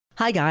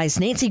Hi guys,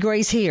 Nancy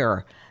Grace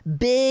here.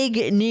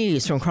 Big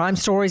news from Crime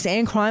Stories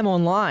and Crime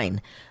Online.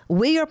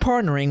 We are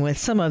partnering with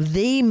some of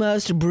the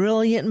most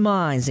brilliant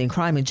minds in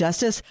crime and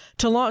justice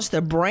to launch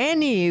the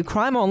brand new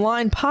Crime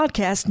Online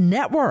podcast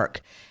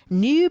network.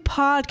 New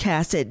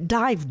podcasts that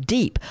dive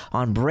deep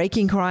on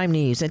breaking crime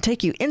news and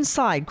take you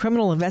inside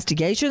criminal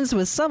investigations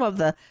with some of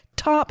the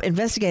top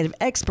investigative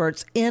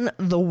experts in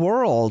the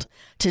world.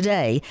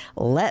 Today,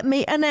 let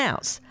me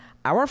announce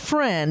our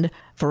friend,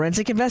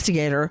 forensic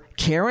investigator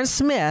Karen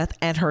Smith,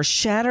 and her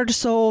Shattered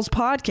Souls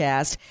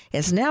podcast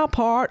is now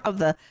part of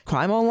the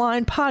Crime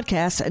Online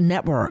Podcast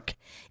Network.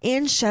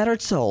 In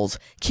Shattered Souls,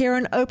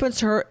 Karen opens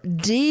her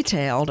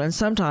detailed and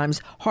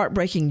sometimes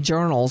heartbreaking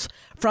journals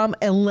from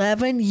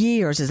 11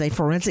 years as a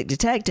forensic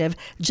detective,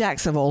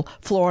 Jacksonville,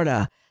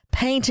 Florida,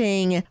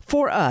 painting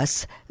for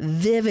us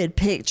vivid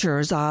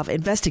pictures of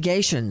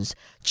investigations,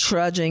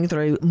 trudging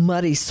through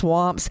muddy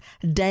swamps,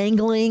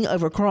 dangling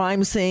over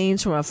crime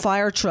scenes from a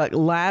fire truck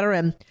ladder,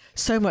 and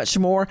so much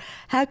more.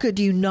 How could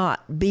you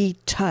not be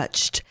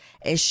touched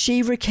as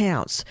she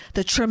recounts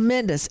the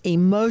tremendous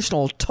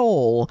emotional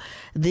toll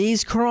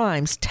these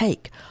crimes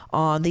take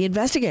on the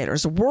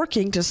investigators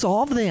working to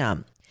solve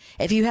them?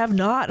 If you have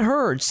not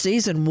heard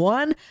Season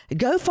 1,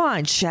 go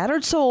find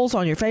Shattered Souls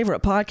on your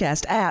favorite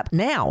podcast app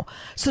now.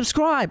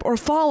 Subscribe or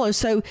follow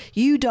so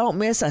you don't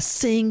miss a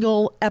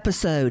single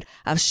episode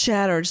of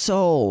Shattered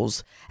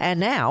Souls. And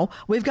now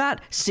we've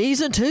got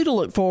Season 2 to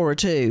look forward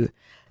to.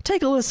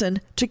 Take a listen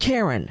to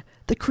Karen,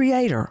 the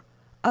creator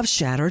of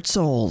Shattered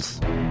Souls.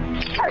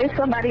 There's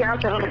somebody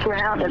out there on the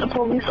ground and a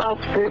police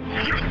officer.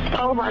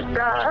 Oh my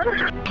God.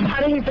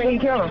 How did he say he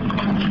killed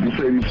him? He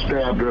said he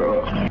stabbed her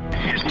up.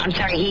 I'm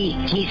sorry,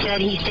 he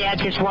said he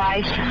stabbed his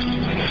wife?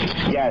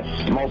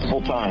 Yes,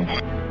 multiple times.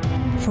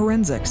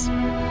 Forensics.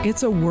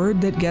 It's a word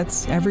that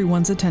gets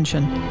everyone's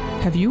attention.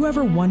 Have you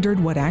ever wondered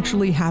what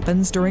actually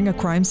happens during a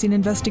crime scene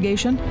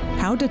investigation?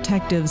 How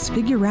detectives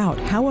figure out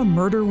how a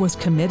murder was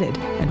committed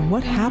and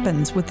what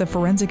happens with the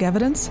forensic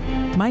evidence?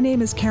 My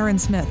name is Karen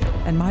Smith,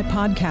 and my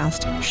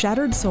podcast,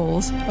 Shattered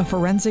Souls, a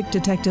forensic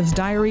detective's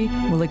diary,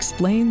 will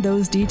explain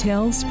those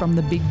details from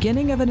the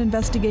beginning of an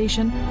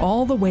investigation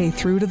all the way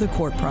through to the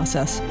court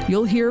process.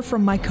 You'll hear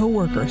from my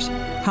co-workers,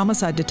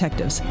 homicide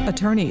detectives,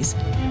 attorneys,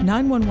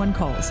 911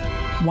 calls,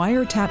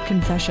 wiretap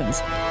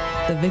confessions,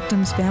 the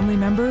victim's family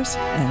members,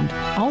 and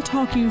I'll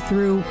talk you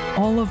through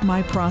all of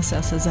my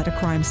processes at a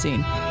crime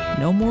scene.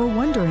 No more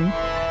wondering.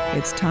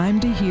 It's time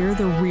to hear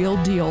the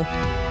real deal.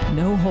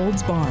 No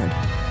holds barred.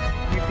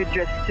 You could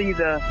just see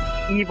the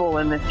evil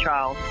in this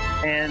child,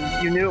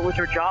 and you knew it was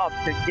your job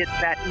to get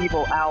that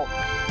evil out.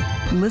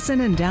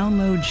 Listen and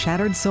download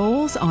Shattered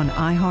Souls on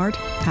iHeart,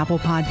 Apple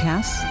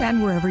Podcasts,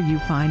 and wherever you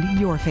find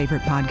your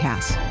favorite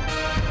podcasts.